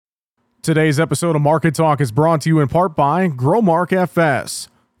Today's episode of Market Talk is brought to you in part by Growmark FS.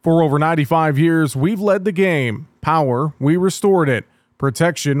 For over 95 years, we've led the game. Power, we restored it.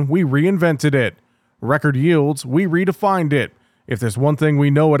 Protection, we reinvented it. Record yields, we redefined it. If there's one thing we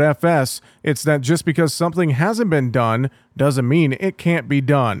know at FS, it's that just because something hasn't been done doesn't mean it can't be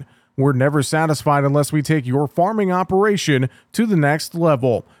done. We're never satisfied unless we take your farming operation to the next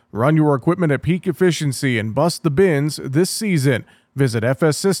level. Run your equipment at peak efficiency and bust the bins this season. Visit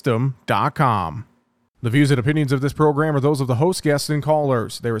fssystem.com. The views and opinions of this program are those of the host, guests, and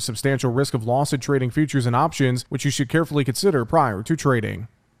callers. There is substantial risk of loss in trading futures and options, which you should carefully consider prior to trading.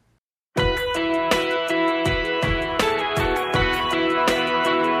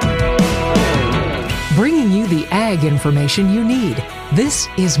 Bringing you the ag information you need. This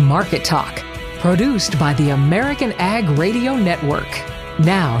is Market Talk, produced by the American Ag Radio Network.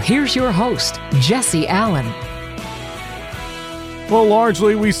 Now, here's your host, Jesse Allen. Well,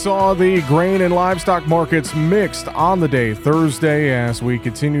 largely we saw the grain and livestock markets mixed on the day Thursday as we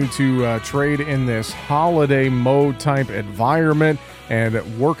continue to trade in this holiday mode type environment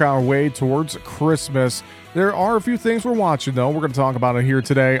and work our way towards Christmas. There are a few things we're watching, though. We're going to talk about it here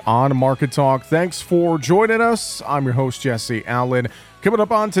today on Market Talk. Thanks for joining us. I'm your host, Jesse Allen. Coming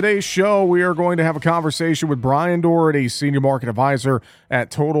up on today's show, we are going to have a conversation with Bryan Doherty, Senior Market Advisor at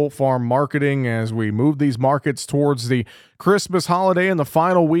Total Farm Marketing. As we move these markets towards the Christmas holiday and the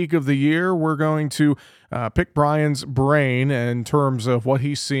final week of the year, we're going to pick Bryan's brain in terms of what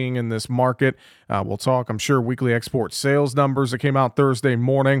he's seeing in this market. We'll talk, I'm sure, weekly export sales numbers that came out Thursday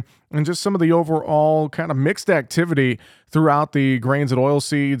morning and just some of the overall kind of mixed activity throughout the grains and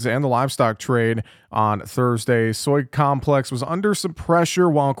oilseeds and the livestock trade on Thursday. Soy complex was under some pressure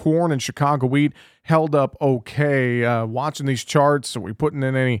while corn and Chicago wheat held up okay. Watching these charts, are we putting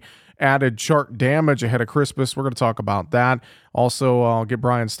in any added chart damage ahead of Christmas? We're going to talk about that. Also, I'll get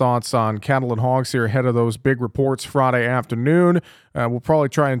Bryan's thoughts on cattle and hogs here ahead of those big reports Friday afternoon. We'll probably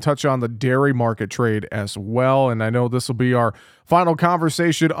try and touch on the dairy market trade as well. And I know this will be our final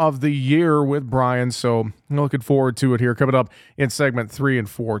conversation of the year with Bryan, so I'm looking forward to it here coming up in segment 3 and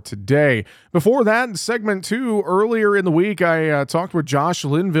 4 today. Before that, in segment 2, earlier in the week, I talked with Josh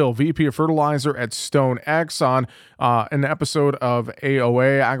Linville, VP of Fertilizer at StoneX, on an episode of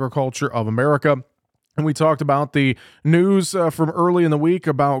AOA, Agriculture of America. And we talked about the news from early in the week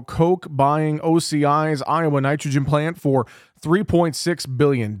about Koch buying OCI's Iowa nitrogen plant for $3.6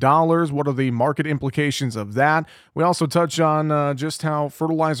 billion. What are the market implications of that? We also touch on just how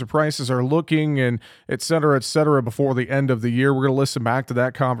fertilizer prices are looking and et cetera, before the end of the year. We're going to listen back to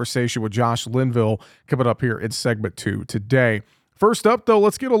that conversation with Josh Linville coming up here in segment 2 today. First up, though,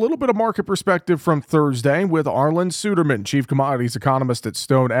 let's get a little bit of market perspective from Thursday with Arlan Suderman, Chief Commodities Economist at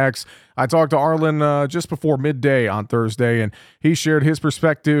StoneX. I talked to Arlan just before midday on Thursday, and he shared his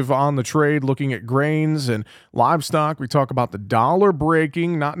perspective on the trade, looking at grains and livestock. We talk about the dollar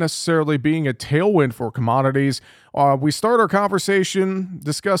breaking, not necessarily being a tailwind for commodities. We start our conversation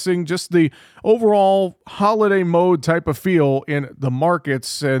discussing just the overall holiday mode type of feel in the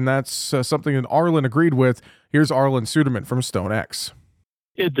markets, and that's something that Arlan agreed with. Here's Arlan Suderman from StoneX.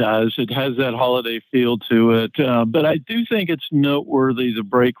 It does. It has that holiday feel to it. But I do think it's noteworthy, the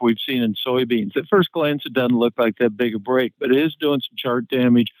break we've seen in soybeans. At first glance, it doesn't look like that big a break, but it is doing some chart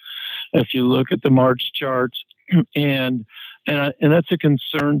damage. If you look at the March charts, and that's a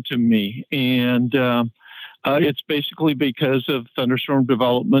concern to me. And it's basically because of thunderstorm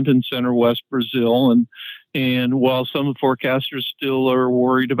development in center west Brazil. And while some forecasters still are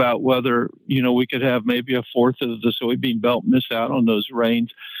worried about whether, we could have maybe a fourth of the soybean belt miss out on those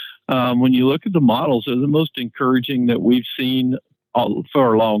rains, when you look at the models, they're the most encouraging that we've seen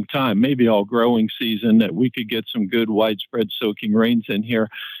for a long time, maybe all growing season, that we could get some good widespread soaking rains in here.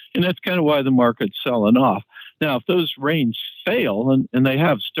 And that's kind of why the market's selling off. Now, if those rains fail, and they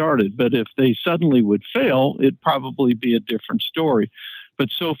have started, but if they suddenly would fail, it'd probably be a different story. But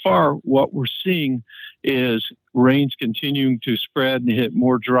so far, what we're seeing is rains continuing to spread and hit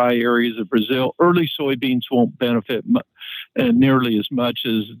more dry areas of Brazil. Early soybeans won't benefit nearly as much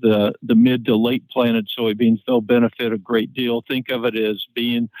as the mid to late planted soybeans. They'll benefit a great deal. Think of it as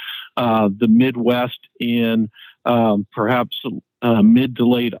being the Midwest in perhaps mid to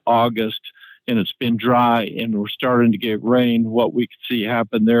late August, and it's been dry and we're starting to get rain. What we could see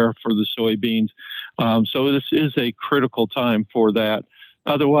happen there for the soybeans. So this is a critical time for that.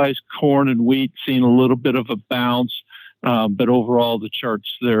 Otherwise, corn and wheat seeing a little bit of a bounce, but overall the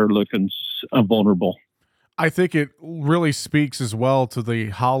charts there are looking vulnerable. I think it really speaks as well to the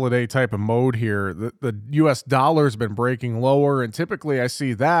holiday type of mode here. The U.S. dollar has been breaking lower, and typically I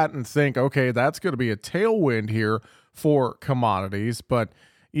see that and think, okay, that's going to be a tailwind here for commodities. But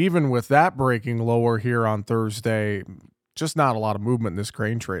even with that breaking lower here on Thursday, just not a lot of movement in this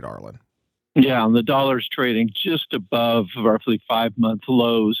grain trade, Arlen. Yeah, and the dollar's trading just above roughly 5-month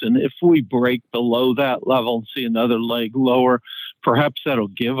lows. And if we break below that level and see another leg lower, perhaps that'll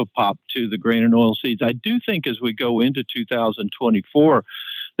give a pop to the grain and oilseeds. I do think as we go into 2024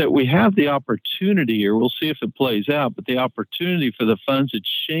 that we have the opportunity here, we'll see if it plays out, but the opportunity for the funds to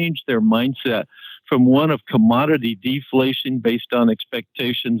change their mindset from one of commodity deflation based on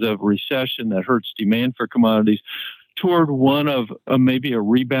expectations of recession that hurts demand for commodities toward one of maybe a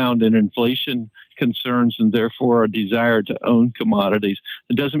rebound in inflation concerns and therefore a desire to own commodities.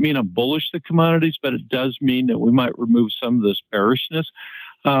 It doesn't mean I'm bullish the commodities, but it does mean that we might remove some of this bearishness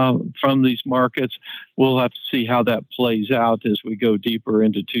from these markets. We'll have to see how that plays out as we go deeper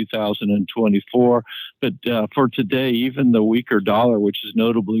into 2024. But for today, even the weaker dollar, which is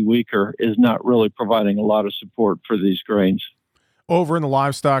notably weaker, is not really providing a lot of support for these grains. Over in the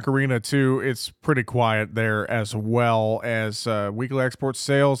livestock arena, too, it's pretty quiet there as well, as weekly export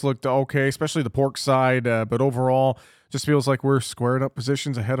sales looked okay, especially the pork side. But overall, just feels like we're squaring up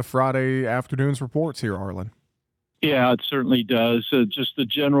positions ahead of Friday afternoon's reports here, Arlen. Yeah, it certainly does. Just the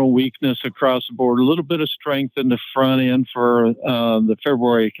general weakness across the board, a little bit of strength in the front end for the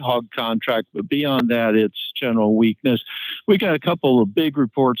February hog contract, but beyond that, it's general weakness. We got a couple of big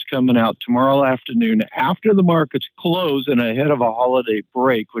reports coming out tomorrow afternoon after the markets close and ahead of a holiday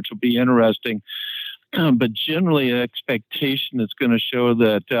break, which will be interesting. But generally, an expectation is going to show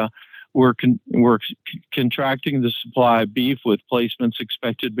that we're contracting the supply of beef with placements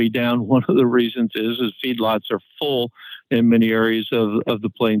expected to be down. One of the reasons is feedlots are full in many areas of the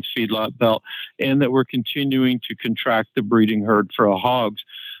Plains feedlot belt, and that we're continuing to contract the breeding herd for hogs.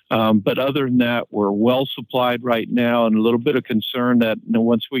 But other than that, we're well supplied right now, and a little bit of concern that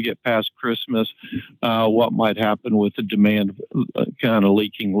once we get past Christmas, what might happen with the demand kind of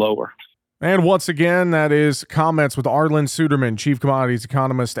leaking lower. And once again, that is comments with Arlen Suderman, Chief Commodities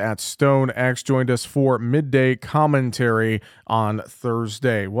Economist at StoneX, joined us for midday commentary on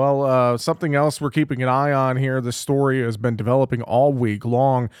Thursday. Well, something else we're keeping an eye on here. The story has been developing all week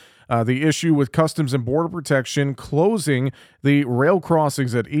long. The issue with Customs and Border Protection closing the rail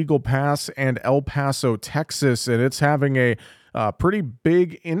crossings at Eagle Pass and El Paso, Texas, and it's having a pretty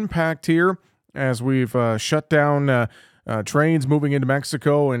big impact here as we've shut down trains moving into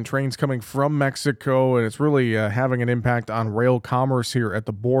Mexico and trains coming from Mexico, and it's really having an impact on rail commerce here at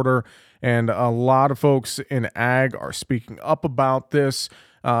the border. And a lot of folks in ag are speaking up about this.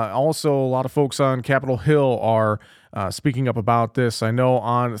 Also, a lot of folks on Capitol Hill are speaking up about this. I know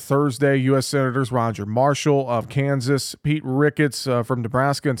on Thursday, U.S. Senators Roger Marshall of Kansas, Pete Ricketts from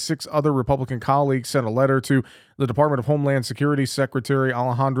Nebraska, and 6 other Republican colleagues sent a letter to the Department of Homeland Security Secretary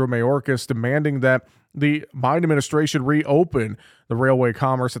Alejandro Mayorkas demanding that the Biden administration reopen the railway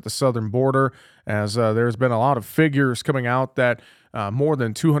commerce at the southern border, as there's been a lot of figures coming out that more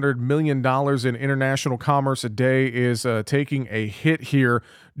than $200 million in international commerce a day is taking a hit here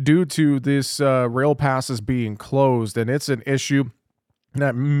due to this rail passes being closed. And it's an issue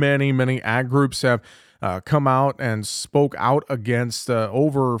that many ag groups have come out and spoke out against.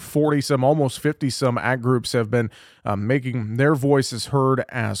 Over 40-some, almost 50-some ag groups have been making their voices heard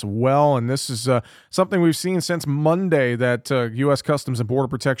as well. And this is something we've seen since Monday, that U.S. Customs and Border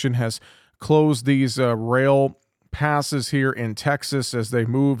Protection has closed these rail passes here in Texas as they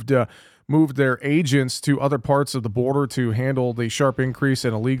moved their agents to other parts of the border to handle the sharp increase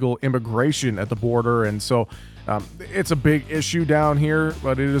in illegal immigration at the border. And so it's a big issue down here,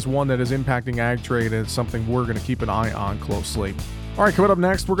 but it is one that is impacting ag trade, and it's something we're going to keep an eye on closely. All right, coming up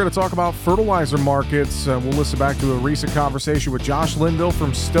next, we're going to talk about fertilizer markets. We'll listen back to a recent conversation with Josh Linville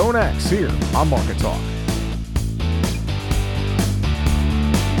from StoneX here on Market Talk.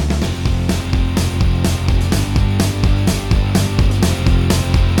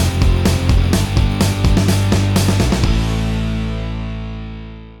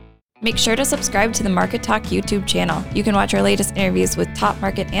 Make sure to subscribe to the Market Talk YouTube channel. You can watch our latest interviews with top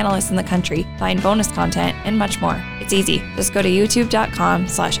market analysts in the country, find bonus content, and much more. It's easy. Just go to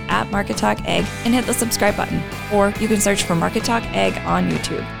youtube.com/@MarketTalkAg and hit the subscribe button. Or you can search for Market Talk Ag on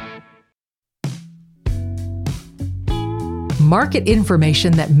YouTube. Market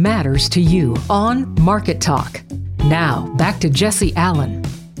information that matters to you on Market Talk. Now, back to Jesse Allen.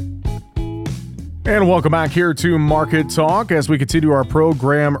 And welcome back here to Market Talk. As we continue our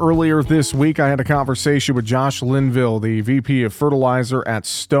program, earlier this week, I had a conversation with Josh Linville, the VP of Fertilizer at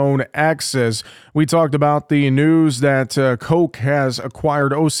StoneX, as we talked about the news that Koch has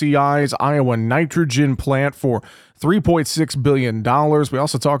acquired OCI's Iowa nitrogen plant for $3.6 billion. We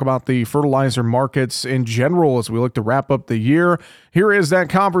also talk about the fertilizer markets in general as we look to wrap up the year. Here is that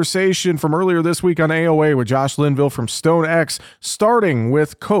conversation from earlier this week on AOA with Josh Linville from StoneX, starting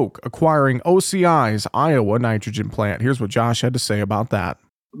with Koch acquiring OCI's Iowa nitrogen plant. Here's what Josh had to say about that.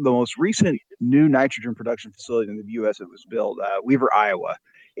 The most recent new nitrogen production facility in the U.S. that was built, Weaver, Iowa.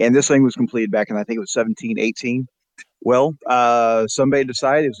 And this thing was completed back in, I think it was 1718. Well, somebody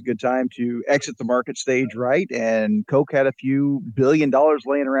decided it was a good time to exit the market stage, right? And Koch had a few $1 billion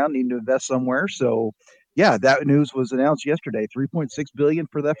laying around, needing to invest somewhere. So, yeah, that news was announced yesterday, $3.6 billion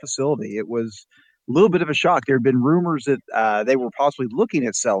for that facility. It was a little bit of a shock. There had been rumors that they were possibly looking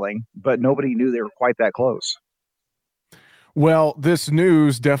at selling, but nobody knew they were quite that close. Well, this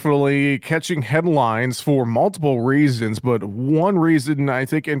news definitely catching headlines for multiple reasons, but one reason I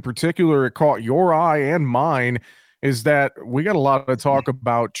think in particular it caught your eye and mine is that we got a lot of talk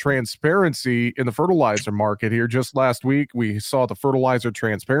about transparency in the fertilizer market here. Just last week, we saw the fertilizer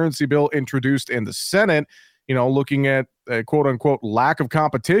transparency bill introduced in the Senate, looking at a quote unquote lack of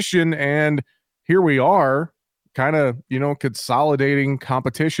competition. And here we are kind of, consolidating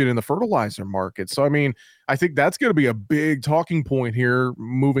competition in the fertilizer market. So, I think that's going to be a big talking point here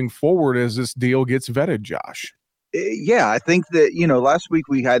moving forward as this deal gets vetted, Josh. Yeah, I think that, last week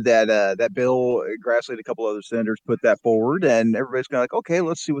we had that bill, Grassley and a couple other senators put that forward, and everybody's kind of like, okay,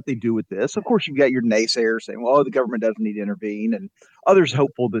 let's see what they do with this. Of course, you've got your naysayers saying, well, the government doesn't need to intervene, and others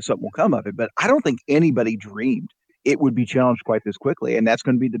hopeful that something will come of it. But I don't think anybody dreamed it would be challenged quite this quickly. And that's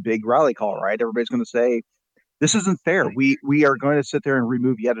going to be the big rally call, right? Everybody's going to say, this isn't fair. We are going to sit there and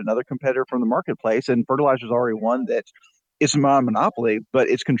remove yet another competitor from the marketplace. And fertilizer is already one that is a monopoly, but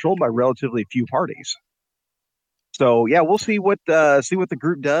it's controlled by relatively few parties. So yeah, we'll see what the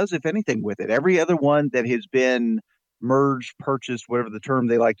group does, if anything, with it. Every other one that has been merged, purchased, whatever the term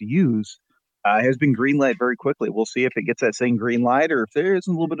they like to use, has been green light very quickly. We'll see if it gets that same green light or if there is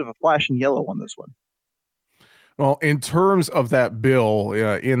a little bit of a flash in yellow on this one. Well, in terms of that bill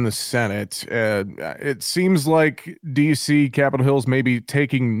in the Senate, it seems like D.C., Capitol Hill's maybe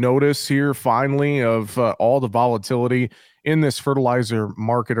taking notice here finally of all the volatility in this fertilizer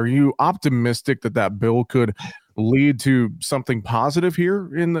market. Are you optimistic that that bill could lead to something positive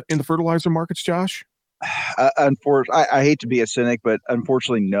here in the fertilizer markets, Josh? Unfortunately, I hate to be a cynic, but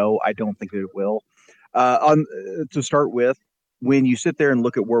unfortunately, no, I don't think that it will. To start with, when you sit there and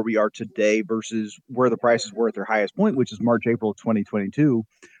look at where we are today versus where the prices were at their highest point, which is March, April of 2022,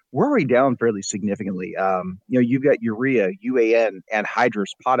 we're already down fairly significantly. You've got urea, UAN, and hydrous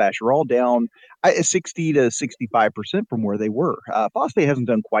potash are all down 60 to 65% from where they were. Phosphate hasn't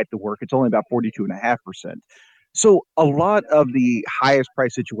done quite the work. It's only about 42.5%. So a lot of the highest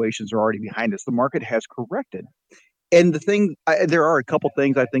price situations are already behind us. The market has corrected. And there are a couple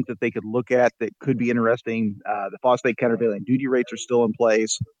things I think that they could look at that could be interesting. The phosphate countervailing duty rates are still in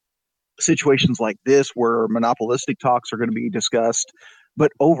place. Situations like this where monopolistic talks are going to be discussed.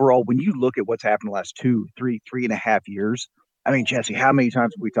 But overall, when you look at what's happened the last 3.5 years, Jesse, how many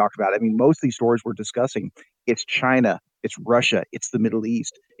times have we talked about it? Most of these stories we're discussing, it's China, it's Russia, it's the Middle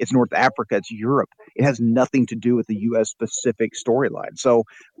East, it's North Africa, it's Europe. It has nothing to do with the U.S. specific storyline. So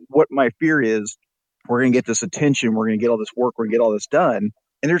what my fear is, we're going to get this attention, we're going to get all this work, we're going to get all this done,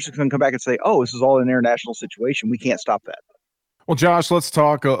 and they're just going to come back and say, oh, this is all an international situation. We can't stop that. Well, Josh, let's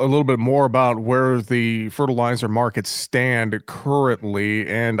talk a little bit more about where the fertilizer markets stand currently.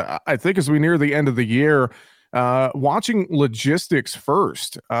 And I think as we near the end of the year, watching logistics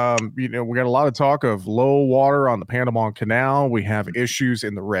first, we got a lot of talk of low water on the Panama Canal. We have issues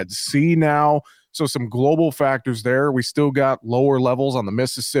in the Red Sea now. So some global factors there. We still got lower levels on the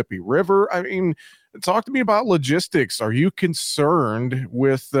Mississippi River. Talk to me about logistics. Are you concerned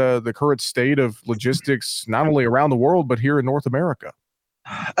with the current state of logistics, not only around the world, but here in North America?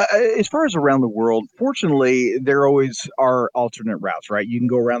 As far as around the world, fortunately, there always are alternate routes, right? You can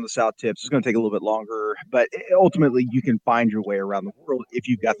go around the South Tips. It's going to take a little bit longer, but ultimately you can find your way around the world if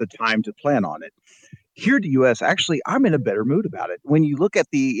you've got the time to plan on it. Here in the U.S., actually, I'm in a better mood about it. When you look at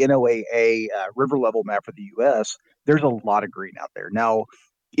the NOAA river level map for the U.S., there's a lot of green out there. Now,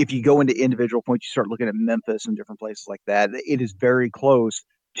 if you go into individual points, you start looking at Memphis and different places like that, it is very close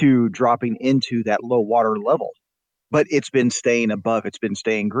to dropping into that low water level. But it's been staying above, it's been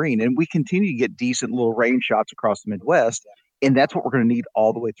staying green. And we continue to get decent little rain shots across the Midwest. And that's what we're going to need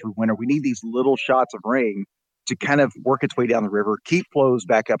all the way through winter. We need these little shots of rain to kind of work its way down the river, keep flows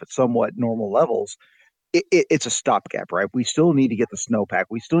back up at somewhat normal levels. It's a stopgap, right? We still need to get the snowpack.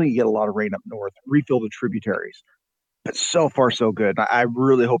 We still need to get a lot of rain up north, refill the tributaries. But so far, so good. I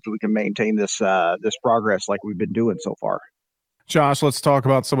really hope that we can maintain this progress like we've been doing so far. Josh, let's talk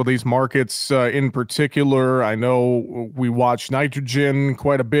about some of these markets in particular. I know we watch nitrogen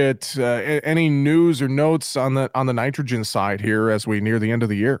quite a bit. Any news or notes on the nitrogen side here as we near the end of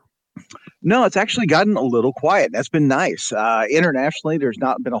the year? No, it's actually gotten a little quiet. That's been nice. Internationally, there's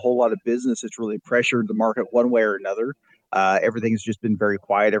not been a whole lot of business that's really pressured the market one way or another. Everything's just been very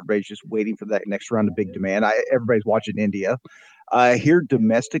quiet. Everybody's just waiting for that next round of big demand. Everybody's watching India. Here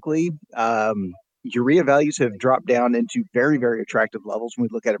domestically, urea values have dropped down into very, very attractive levels when we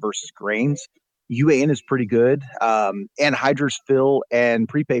look at it versus grains. UAN is pretty good. Anhydrous fill and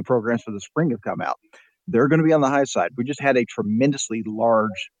prepay programs for the spring have come out. They're going to be on the high side. We just had a tremendously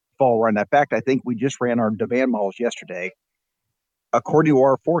large fall run. In fact, I think we just ran our demand models yesterday. According to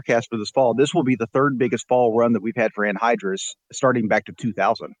our forecast for this fall, this will be the third biggest fall run that we've had for anhydrous starting back to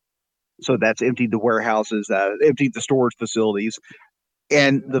 2000. So that's emptied the warehouses, emptied the storage facilities,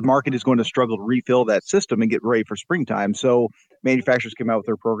 and the market is going to struggle to refill that system and get ready for springtime. So manufacturers came out with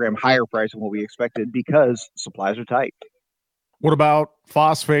their program higher price than what we expected because supplies are tight. What about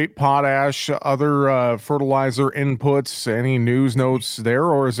phosphate, potash, other fertilizer inputs? Any news notes there,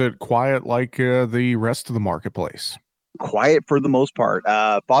 or is it quiet like the rest of the marketplace? Quiet for the most part.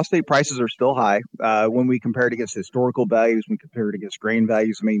 Phosphate prices are still high when we compare it against historical values, when we compare it against grain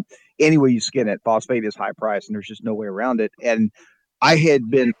values. I mean, any way you skin it, phosphate is high price, and there's just no way around it. And I had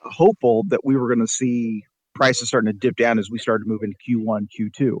been hopeful that we were going to see prices starting to dip down as we started to move into Q1,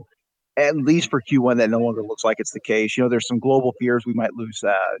 Q2. At least for Q1, that no longer looks like it's the case. You know, there's some global fears we might lose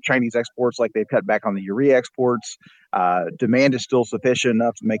Chinese exports, like they've cut back on the urea exports. Demand is still sufficient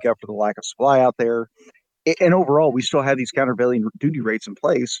enough to make up for the lack of supply out there. And overall, we still have these countervailing duty rates in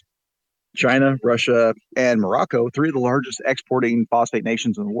place. China, Russia, and Morocco, three of the largest exporting phosphate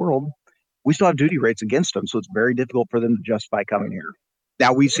nations in the world, we still have duty rates against them. So it's very difficult for them to justify coming here.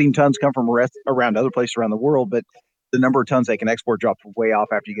 Now, we've seen tons come from around other places around the world, but the number of tons they can export drops way off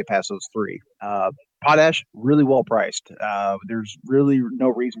after you get past those three. Potash, really well priced. There's really no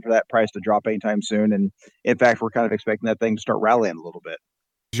reason for that price to drop anytime soon. And in fact, we're kind of expecting that thing to start rallying a little bit.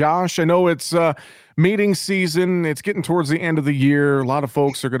 Josh, I know it's meeting season. It's getting towards the end of the year. A lot of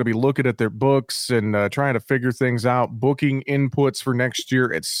folks are going to be looking at their books and trying to figure things out, booking inputs for next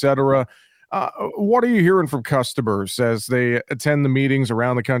year, etc. What are you hearing from customers as they attend the meetings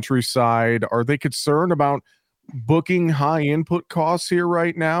around the countryside? Are they concerned about booking high input costs here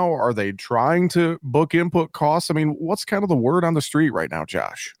right now? Are they trying to book input costs? I mean, what's kind of the word on the street right now,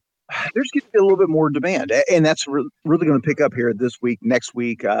 Josh? There's going to be a little bit more demand, and that's really going to pick up here this week, next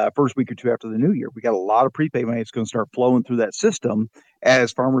week, first week or two after the new year. We got a lot of prepay money that's going to start flowing through that system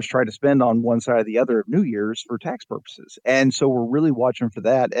as farmers try to spend on one side or the other of New Year's for tax purposes. And so we're really watching for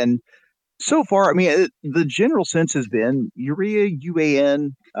that. And so far, I mean, the general sense has been urea,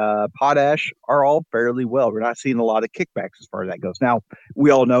 UAN, potash are all fairly well. We're not seeing a lot of kickbacks as far as that goes. Now, we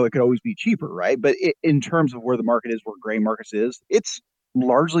all know it could always be cheaper, right? But in terms of where the market is, where grain markets is, it's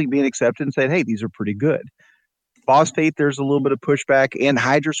largely being accepted and said, hey, these are pretty good. Phosphate, there's a little bit of pushback.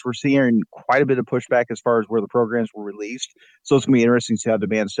 Anhydrous, we're seeing quite a bit of pushback as far as where the programs were released. So it's going to be interesting to see how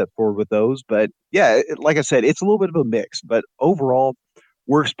demand steps forward with those. But yeah, like I said, it's a little bit of a mix. But overall,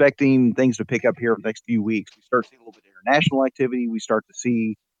 we're expecting things to pick up here in the next few weeks. We start seeing a little bit of international activity. We start to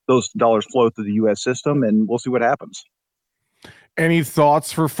see those dollars flow through the U.S. system, and we'll see what happens. Any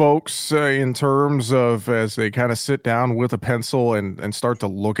thoughts for folks in terms of as they kind of sit down with a pencil and start to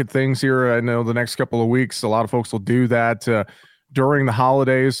look at things here? I know the next couple of weeks, a lot of folks will do that during the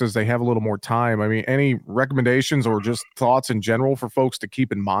holidays as they have a little more time. I mean, any recommendations or just thoughts in general for folks to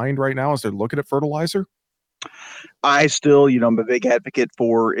keep in mind right now as they're looking at fertilizer? I still, I'm a big advocate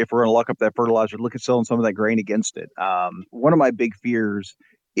for if we're going to lock up that fertilizer, look at selling some of that grain against it. One of my big fears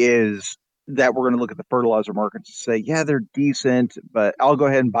is that we're going to look at the fertilizer markets and say, yeah, they're decent, but I'll go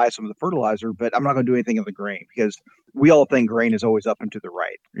ahead and buy some of the fertilizer, but I'm not going to do anything of the grain because we all think grain is always up and to the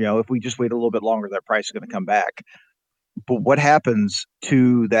right. If we just wait a little bit longer, that price is going to come back. But what happens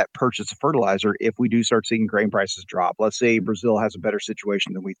to that purchase of fertilizer if we do start seeing grain prices drop? Let's say Brazil has a better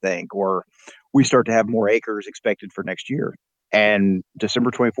situation than we think, or we start to have more acres expected for next year. And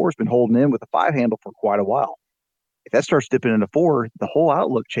December 24 has been holding in with a 5 handle for quite a while. If that starts dipping into 4, the whole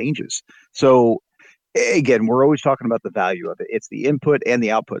outlook changes. So again, we're always talking about the value of it. It's the input and the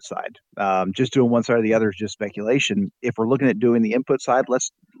output side. Just doing one side or the other is just speculation. If we're looking at doing the input side,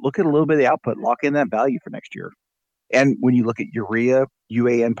 let's look at a little bit of the output, lock in that value for next year. And when you look at urea,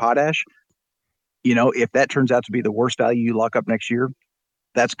 UAN, potash, if that turns out to be the worst value you lock up next year,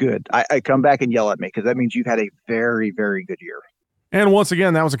 that's good. I come back and yell at me because that means you've had a very, very good year. And once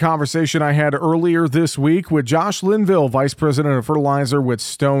again, that was a conversation I had earlier this week with Josh Linville, Vice President of Fertilizer with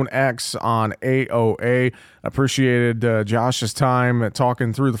StoneX on AOA. Appreciated Josh's time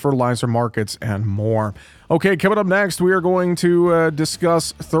talking through the fertilizer markets and more. Okay, coming up next, we are going to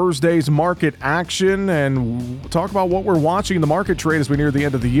discuss Thursday's market action and talk about what we're watching in the market trade as we near the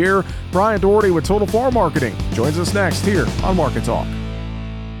end of the year. Bryan Doherty with Total Farm Marketing joins us next here on Market Talk.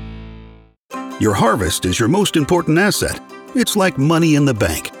 Your harvest is your most important asset. It's like money in the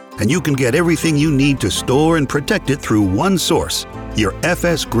bank, and you can get everything you need to store and protect it through one source, your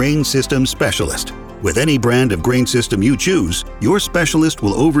FS Grain System specialist. With any brand of grain system you choose, your specialist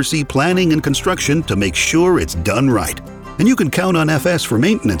will oversee planning and construction to make sure it's done right. And you can count on FS for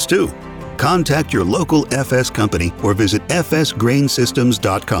maintenance too. Contact your local FS company or visit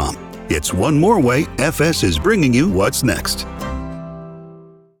fsgrainsystems.com. It's one more way FS is bringing you what's next.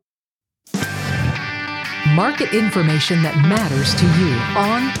 Market information that matters to you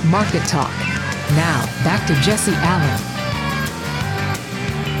on Market Talk. Now, back to Jesse Allen.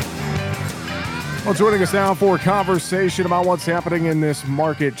 Well, joining us now for a conversation about what's happening in this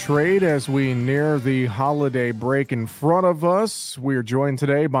market trade as we near the holiday break in front of us. We are joined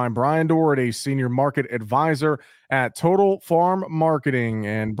today by Bryan Doherty, Senior Market Advisor at Total Farm Marketing.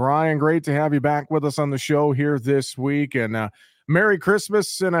 And Bryan, great to have you back with us on the show here this week. And Merry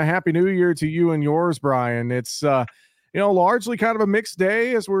Christmas and a Happy New Year to you and yours, Bryan. It's, largely kind of a mixed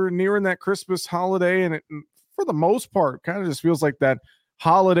day as we're nearing that Christmas holiday. And it, for the most part, kind of just feels like that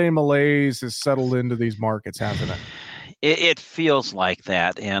holiday malaise has settled into these markets, hasn't it? It feels like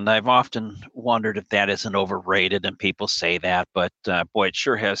that. And I've often wondered if that isn't overrated, and people say that. But, boy, it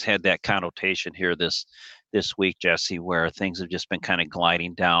sure has had that connotation here this week, Jesse, where things have just been kind of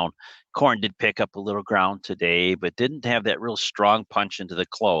gliding down. Corn did pick up a little ground today, but didn't have that real strong punch into the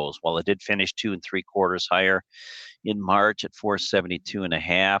close. While it did finish 2 3/4 higher in March at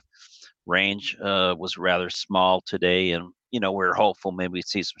 472.5, range was rather small today. And, we're hopeful maybe we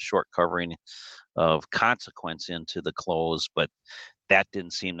see some short covering of consequence into the close, but that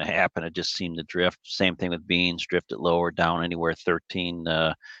didn't seem to happen. It just seemed to drift. Same thing with beans, drifted lower, down anywhere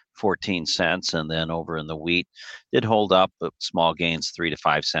 14 cents, and then over in the wheat did hold up, but small gains 3 to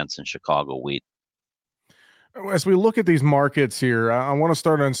 5 cents in Chicago wheat. As we look at these markets here, I want to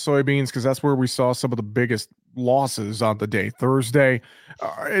start on soybeans because that's where we saw some of the biggest losses on the day, Thursday.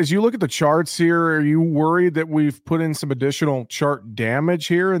 As you look at the charts here, are you worried that we've put in some additional chart damage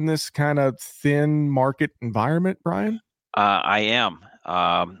here in this kind of thin market environment, Bryan? I am.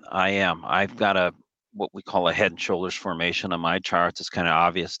 I've got what we call a head and shoulders formation on my charts. It's kind of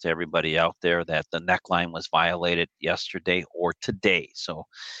obvious to everybody out there that the neckline was violated yesterday or today. So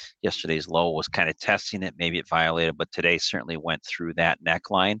yesterday's low was kind of testing it. Maybe it violated, but today certainly went through that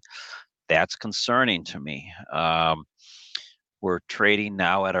neckline. That's concerning to me. We're trading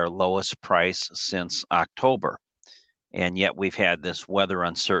now at our lowest price since October. And yet we've had this weather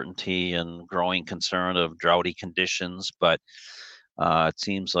uncertainty and growing concern of droughty conditions. But it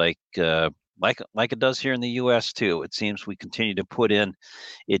seems like it does here in the U.S. too. It seems we continue to put in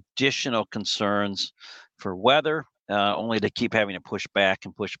additional concerns for weather, only to keep having to push back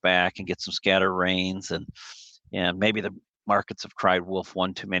and get some scatter rains. And maybe the markets have cried wolf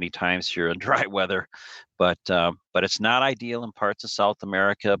one too many times here in dry weather. But it's not ideal in parts of South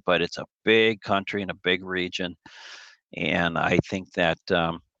America, but it's a big country and a big region. And I think that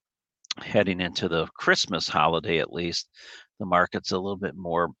heading into the Christmas holiday, at least, the market's a little bit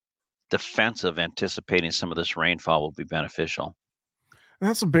more defensive, anticipating some of this rainfall will be beneficial.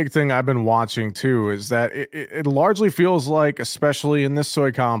 That's a big thing I've been watching too, is that it largely feels like, especially in this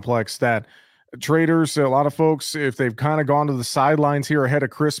soy complex, that traders, a lot of folks, if they've kind of gone to the sidelines here ahead of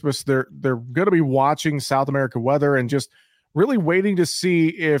Christmas, they're going to be watching South America weather and just really waiting to see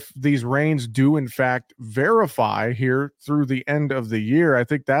if these rains do in fact verify here through the end of the year. I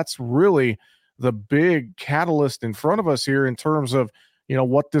think that's really the big catalyst in front of us here in terms of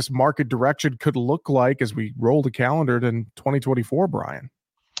what this market direction could look like as we roll the calendar in 2024, Bryan.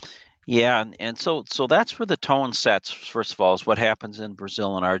 Yeah, and so that's where the tone sets. First of all, is what happens in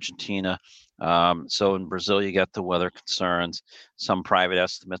Brazil and Argentina. So in Brazil, you got the weather concerns. Some private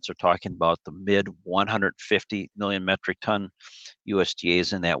estimates are talking about the mid 150 million metric ton. USDA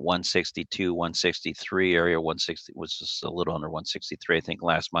is in that 162, 163 area. 160 was just a little under 163, I think,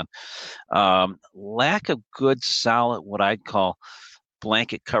 last month. Lack of good, solid, what I'd call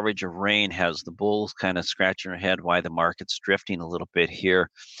blanket coverage of rain has the bulls kind of scratching their head why the market's drifting a little bit here.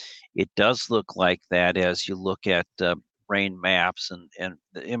 It does look like that as you look at rain maps, and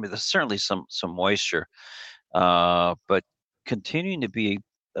I mean, there's certainly some moisture, but continuing to be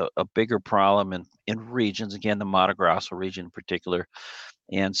a bigger problem in regions, again, the Mato Grosso region in particular.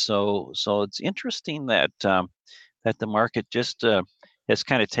 And so it's interesting that that the market just has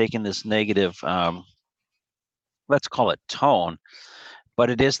kind of taken this negative, let's call it tone, but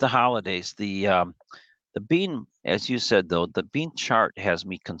it is the holidays. The bean, as you said, though, the bean chart has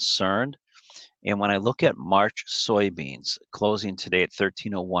me concerned. And when I look at March soybeans closing today at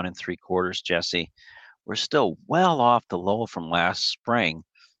 1301 and 3/4, Jesse, we're still well off the low from last spring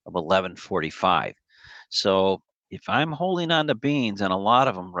of 1145. So if I'm holding on to beans and a lot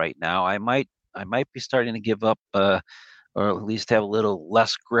of them right now, I might be starting to give up, or at least have a little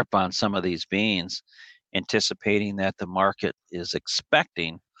less grip on some of these beans, anticipating that the market is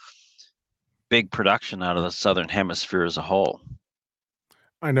expecting big production out of the southern hemisphere as a whole.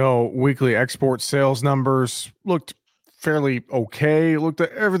 I know weekly export sales numbers looked fairly okay.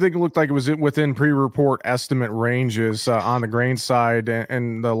 Everything looked like it was within pre-report estimate ranges on the grain side,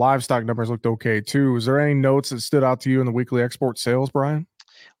 and the livestock numbers looked okay too. Is there any notes that stood out to you in the weekly export sales, Brian?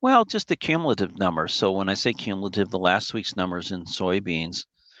 Well, just the cumulative numbers. So when I say cumulative, the last week's numbers in soybeans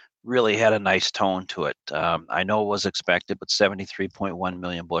really had a nice tone to it. I know it was expected, but 73.1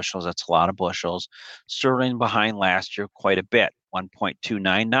 million bushels, that's a lot of bushels. Sterling behind last year quite a bit,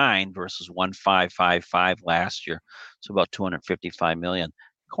 1.299 versus 1.555 last year, so about 255 million.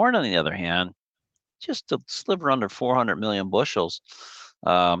 Corn, on the other hand, just a sliver under 400 million bushels,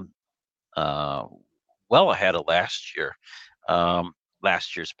 well ahead of last year.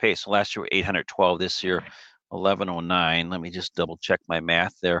 Last year's pace. So last year, 812, this year, 1109. Let me just double check my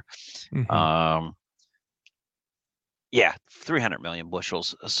math there. Mm-hmm. Yeah, 300 million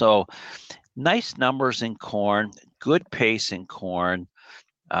bushels. So nice numbers in corn, good pace in corn.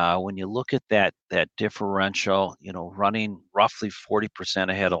 When you look at that differential, running roughly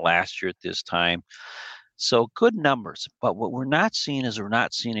 40% ahead of last year at this time. So good numbers. But what we're not seeing is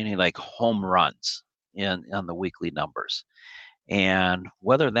any like home runs on the weekly numbers. And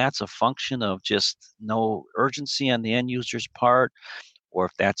whether that's a function of just no urgency on the end user's part, or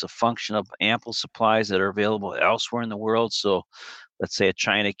if that's a function of ample supplies that are available elsewhere in the world. So let's say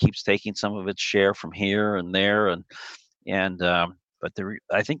China keeps taking some of its share from here and there, but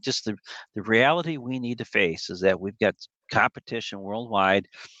I think just the reality we need to face is that we've got competition worldwide,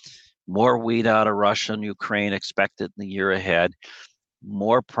 more wheat out of Russia and Ukraine expected in the year ahead,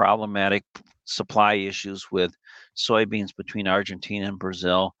 more problematic supply issues with soybeans between Argentina and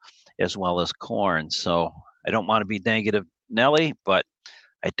Brazil, as well as corn. So I don't want to be negative, Nelly, but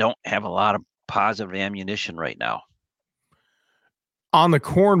I don't have a lot of positive ammunition right now. On the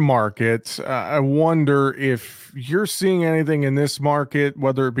corn market, I wonder if you're seeing anything in this market,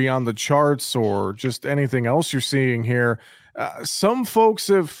 whether it be on the charts or just anything else you're seeing here. Some folks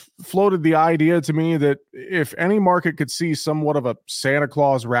have floated the idea to me that if any market could see somewhat of a Santa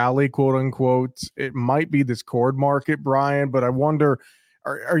Claus rally, quote unquote, it might be this corn market, Brian. But I wonder,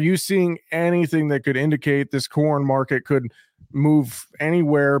 are you seeing anything that could indicate this corn market could move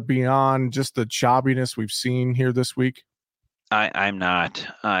anywhere beyond just the choppiness we've seen here this week? I'm not.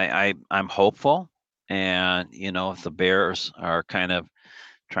 I'm hopeful, and if the Bears are kind of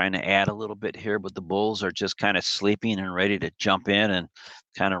trying to add a little bit here, but the Bulls are just kind of sleeping and ready to jump in and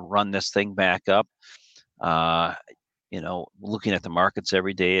kind of run this thing back up. Looking at the markets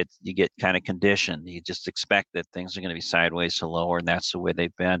every day, you get kind of conditioned. You just expect that things are going to be sideways to lower, and that's the way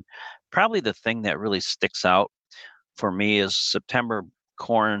they've been. Probably the thing that really sticks out for me is September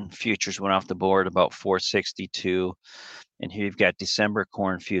corn futures went off the board about 462. And here you've got December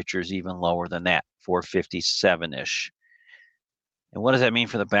corn futures even lower than that, 457-ish. And what does that mean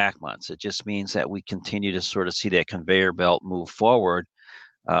for the back months? It just means that we continue to sort of see that conveyor belt move forward.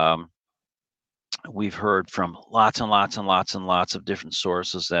 We've heard from lots and lots and lots and lots of different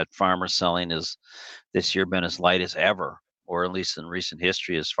sources that farmer selling is this year been as light as ever, or at least in recent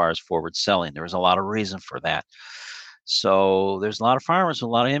history as far as forward selling. There was a lot of reason for that. So there's a lot of farmers with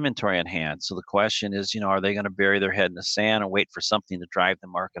a lot of inventory on hand. So the question is, are they going to bury their head in the sand and wait for something to drive the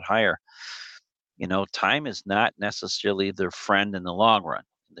market higher? Time is not necessarily their friend in the long run.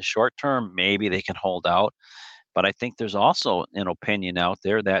 In the short term, maybe they can hold out. But I think there's also an opinion out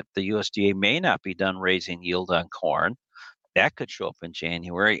there that the USDA may not be done raising yield on corn. That could show up in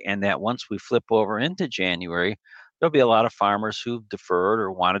January. And that once we flip over into January, there'll be a lot of farmers who've deferred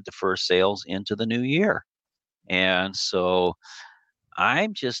or want to defer sales into the new year. And so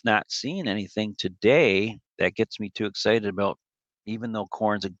I'm just not seeing anything today that gets me too excited about, even though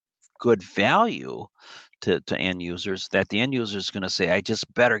corn's a good value to end users, that the end user is going to say, I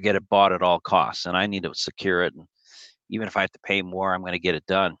just better get it bought at all costs and I need to secure it. And even if I have to pay more, I'm going to get it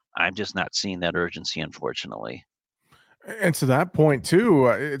done. I'm just not seeing that urgency, unfortunately. And to that point too,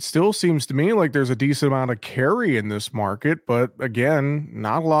 it still seems to me like there's a decent amount of carry in this market, but again,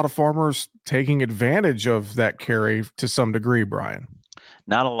 not a lot of farmers taking advantage of that carry to some degree, Bryan.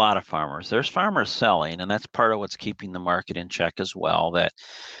 Not a lot of farmers. There's farmers selling, and that's part of what's keeping the market in check as well.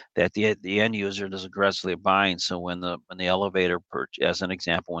 That the end user is aggressively buying. So when the elevator as an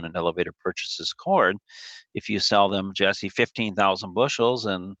example, when an elevator purchases corn, if you sell them, Jesse, 15,000 bushels,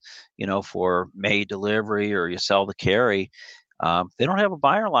 and for May delivery, or you sell the carry, they don't have a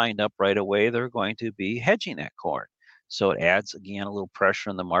buyer lined up right away. They're going to be hedging that corn, so it adds again a little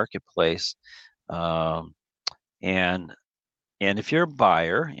pressure in the marketplace. Um, and and if you're a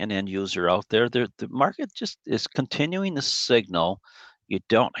buyer and end user out there, the market just is continuing to signal you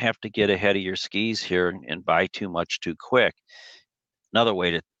don't have to get ahead of your skis here and buy too much too quick. Another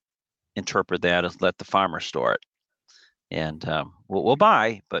way to interpret that is let the farmer store it. And we'll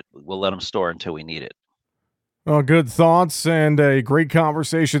buy, but we'll let them store until we need it. Well, good thoughts and a great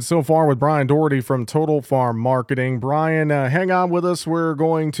conversation so far with Bryan Doherty from Total Farm Marketing. Bryan, hang on with us. We're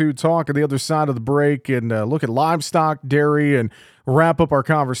going to talk at the other side of the break and look at livestock, dairy, and wrap up our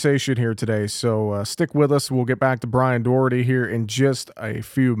conversation here today. So stick with us. We'll get back to Bryan Doherty here in just a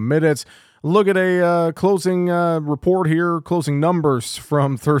few minutes. Look at a closing report here, closing numbers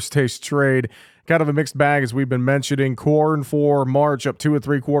from Thursday's trade. Kind of a mixed bag, as we've been mentioning. Corn for March up 2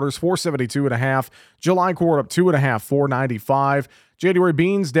 3/4, 472.5. July corn up 2.5, 495. January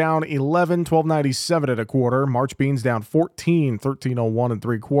beans down 11, 1297 at a quarter. March beans down 14, 1301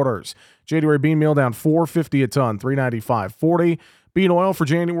 3/4. January bean meal down 450 a ton, 395.40. Bean oil for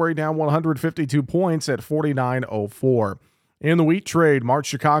January down 152 points at 49.04. In the wheat trade, March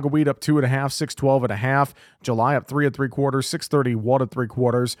Chicago wheat up 2.5, 612.5. July up 3 3/4, 631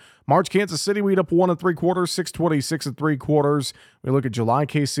 3/4. March Kansas City wheat up 1 3/4, 626 3/4. We look at July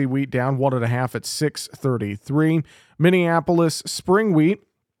KC wheat down 1.5 at 633. Minneapolis spring wheat.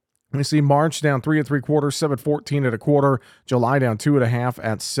 We see March down 3 3/4, 714 1/4. July down 2.5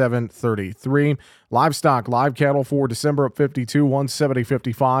 at 733. Livestock, live cattle for December up 52,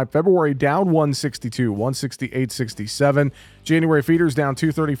 170.55. February down 162, 168.67. January feeders down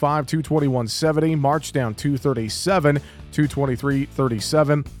 235, 221.70. March down 237,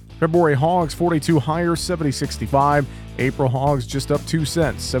 223.37. February hogs 42 higher, 70.65. April hogs just up 2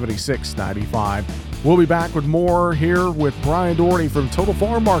 cents, 76.95. We'll be back with more here with Bryan Doherty from Total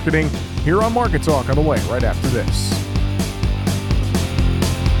Farm Marketing here on Market Talk on the way right after this.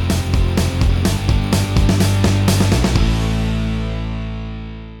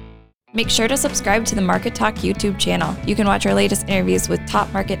 Make sure to subscribe to the Market Talk YouTube channel. You can watch our latest interviews with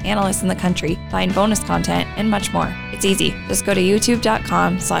top market analysts in the country, find bonus content, and much more. It's easy. Just go to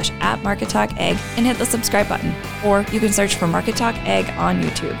youtube.com/@MarketTalkAg and hit the subscribe button. Or you can search for Market Talk Ag on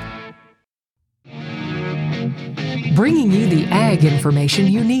YouTube. Bringing you the ag information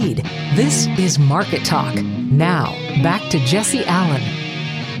you need. This is Market Talk. Now, back to Jesse Allen.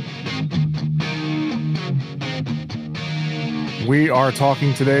 We are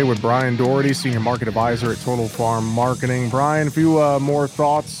talking today with Bryan Doherty, Senior Market Advisor at Total Farm Marketing. Bryan, a few more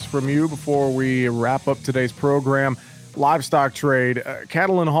thoughts from you before we wrap up today's program. Livestock trade,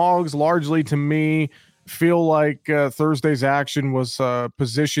 cattle and hogs, largely to me, feel like Thursday's action was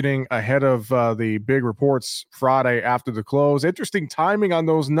positioning ahead of the big reports Friday after the close. Interesting timing on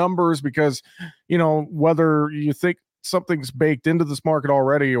those numbers because, whether you think something's baked into this market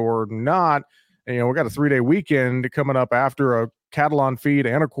already or not, we got a 3-day weekend coming up after a cattle on feed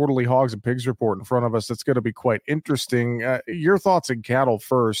and a quarterly hogs and pigs report in front of us. That's going to be quite interesting. Your thoughts on cattle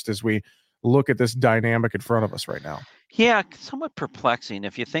first as we look at this dynamic in front of us right now. Yeah, somewhat perplexing.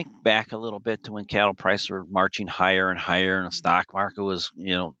 If you think back a little bit to when cattle prices were marching higher and higher and the stock market was,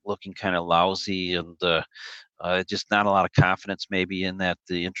 looking kind of lousy and just not a lot of confidence maybe in that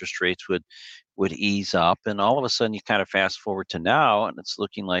the interest rates would ease up. And all of a sudden you kind of fast forward to now and it's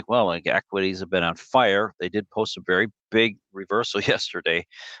looking like equities have been on fire. They did post a very big reversal yesterday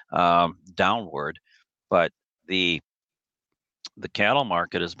downward, but the cattle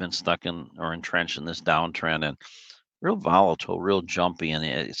market has been stuck in or entrenched in this downtrend and real volatile, real jumpy.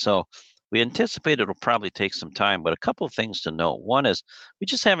 And so we anticipate it'll probably take some time, but a couple of things to note. One is we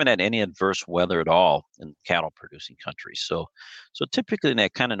just haven't had any adverse weather at all in cattle producing countries. So typically in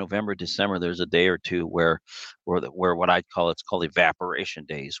that kind of November, December, there's a day or two where what I'd call it's called evaporation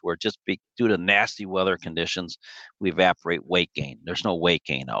days, where due to nasty weather conditions, we evaporate weight gain. There's no weight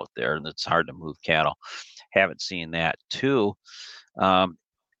gain out there and it's hard to move cattle. Haven't seen that too.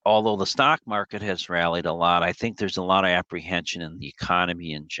 Although the stock market has rallied a lot, I think there's a lot of apprehension in the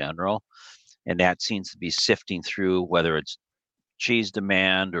economy in general, and that seems to be sifting through whether it's cheese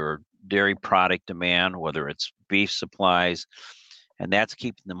demand or dairy product demand, whether it's beef supplies, and that's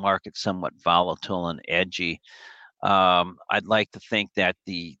keeping the market somewhat volatile and edgy. I'd like to think that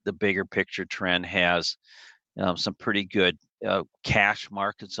the bigger picture trend has some pretty good cash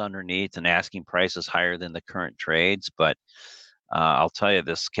markets underneath and asking prices higher than the current trades. But I'll tell you,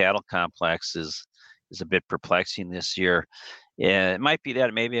 this cattle complex is a bit perplexing this year. Yeah, it might be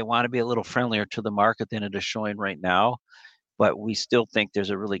that maybe I want to be a little friendlier to the market than it is showing right now, but we still think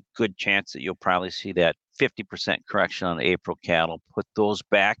there's a really good chance that you'll probably see that 50% correction on April cattle, put those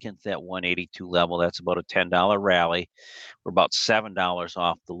back into that 182 level. That's about a $10 rally. We're about $7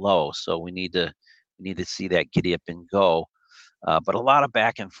 off the low, so we need to see that giddy up and go. But a lot of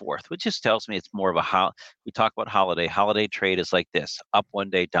back and forth, which just tells me it's more of a we talk about holiday trade is like this: up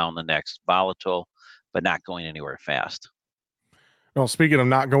one day, down the next, volatile, but not going anywhere fast. Well, speaking of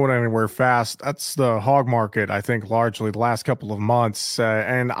not going anywhere fast, that's the hog market, I think, largely the last couple of months.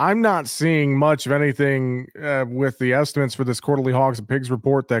 And I'm not seeing much of anything with the estimates for this quarterly hogs and pigs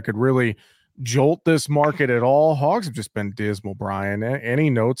report that could really jolt this market at all. Hogs have just been dismal, Brian. Any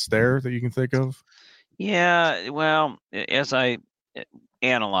notes there that you can think of? Yeah, well, as I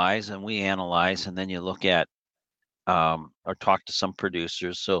analyze and we analyze, and then you look at or talk to some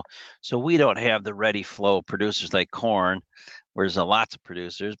producers. So we don't have the ready flow producers like corn, where there's lots of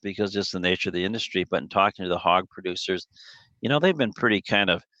producers because just the nature of the industry. But in talking to the hog producers, they've been pretty kind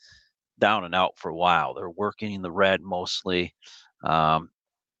of down and out for a while. They're working in the red mostly.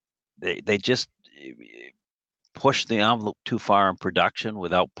 They just push the envelope too far in production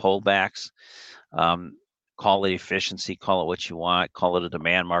without pullbacks. Call it efficiency, call it what you want, call it a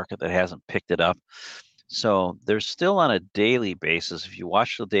demand market that hasn't picked it up. So they're still on a daily basis. If you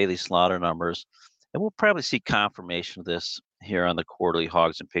watch the daily slaughter numbers, and we'll probably see confirmation of this here on the quarterly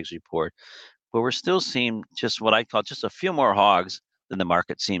hogs and pigs report, but we're still seeing just what I call just a few more hogs than the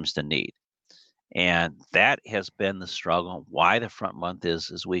market seems to need. And that has been the struggle. Why the front month is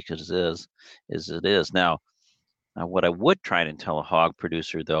as weak as it is. Now, what I would try to tell a hog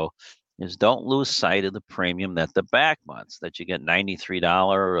producer, though, is don't lose sight of the premium that the back months that you get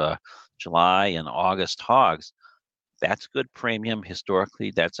 $93 July and August hogs. That's good premium. Historically,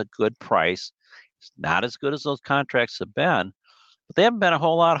 that's a good price. It's not as good as those contracts have been, but they haven't been a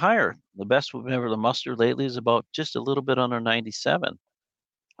whole lot higher. The best we've been able to muster lately is about just a little bit under 97.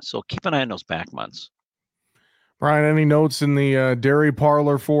 So keep an eye on those back months. Bryan, any notes in the dairy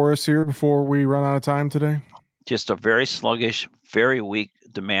parlor for us here before we run out of time today? Just a very sluggish, very weak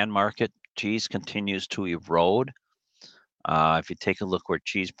demand market. Cheese continues to erode. If you take a look where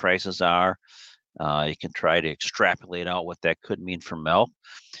cheese prices are, you can try to extrapolate out what that could mean for milk.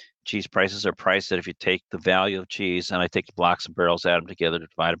 Cheese prices are priced that if you take the value of cheese, and I take the blocks and barrels, add them together,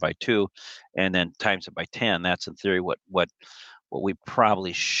 divided by 2, and then times it by 10, that's in theory what we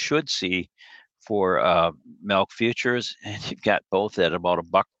probably should see for milk futures. And you've got both at about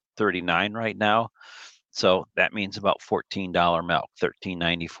 $1.39 right now. So that means about $14 milk,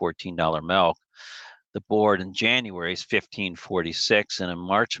 $13.90, $14 milk. The board in January is $15.46, and in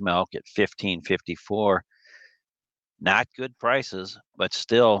March milk at $15.54. Not good prices, but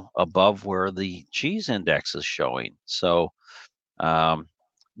still above where the cheese index is showing. So, there's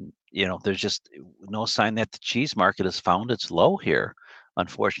just no sign that the cheese market has found its low here.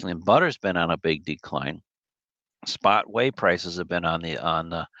 Unfortunately, and butter's been on a big decline. Spot whey prices have been on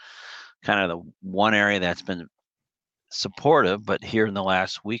the kind of the one area that's been supportive, but here in the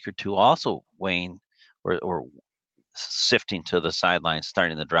last week or two also weighing or sifting to the sidelines,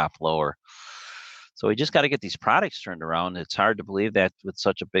 starting to drop lower. So we just got to get these products turned around. It's hard to believe that with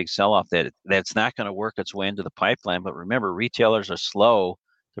such a big sell-off that's not going to work its way into the pipeline. But remember, retailers are slow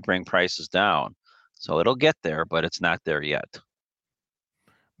to bring prices down. So it'll get there, but it's not there yet.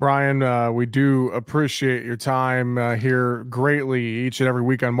 Bryan, we do appreciate your time here greatly each and every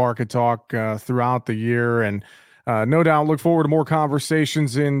week on Market Talk throughout the year. And no doubt look forward to more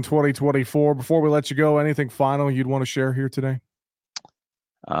conversations in 2024. Before we let you go, anything final you'd want to share here today?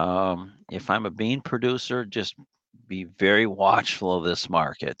 If I'm a bean producer, just be very watchful of this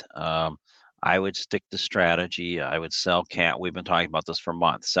market. I would stick to strategy. I would sell cash. We've been talking about this for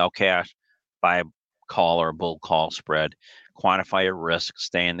months. Sell cash, buy a call or a bull call spread, quantify your risk,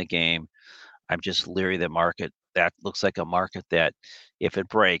 stay in the game. I'm just leery the market. That looks like a market that, if it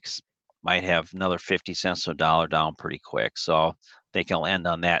breaks, might have another 50 cents to a dollar down pretty quick. So I think I'll end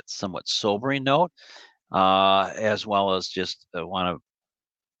on that somewhat sobering note, as well as just want to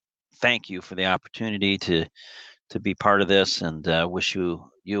thank you for the opportunity to be part of this, and wish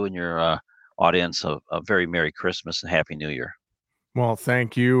you and your audience a very Merry Christmas and Happy New Year. Well,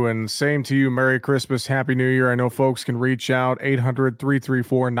 thank you. And same to you. Merry Christmas. Happy New Year. I know folks can reach out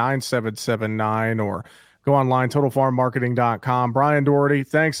 800-334-9779 or go online, totalfarmmarketing.com. Bryan Doherty,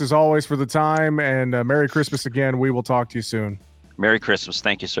 thanks as always for the time, and Merry Christmas again. We will talk to you soon. Merry Christmas.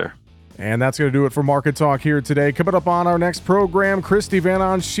 Thank you, sir. And that's going to do it for Market Talk here today. Coming up on our next program, Christy Van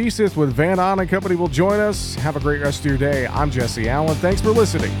Sheesith with Van On & Company will join us. Have a great rest of your day. I'm Jesse Allen. Thanks for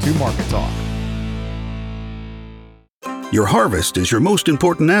listening to Market Talk. Your harvest is your most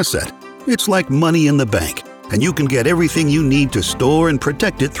important asset. It's like money in the bank, and you can get everything you need to store and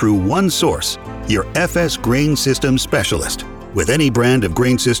protect it through one source, your FS Grain System Specialist. With any brand of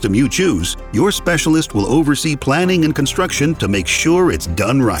grain system you choose, your specialist will oversee planning and construction to make sure it's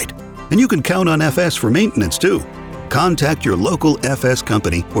done right. And you can count on FS for maintenance too. Contact your local FS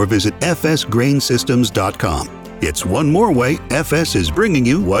company or visit fsgrainsystems.com. It's one more way FS is bringing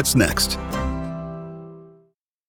you what's next.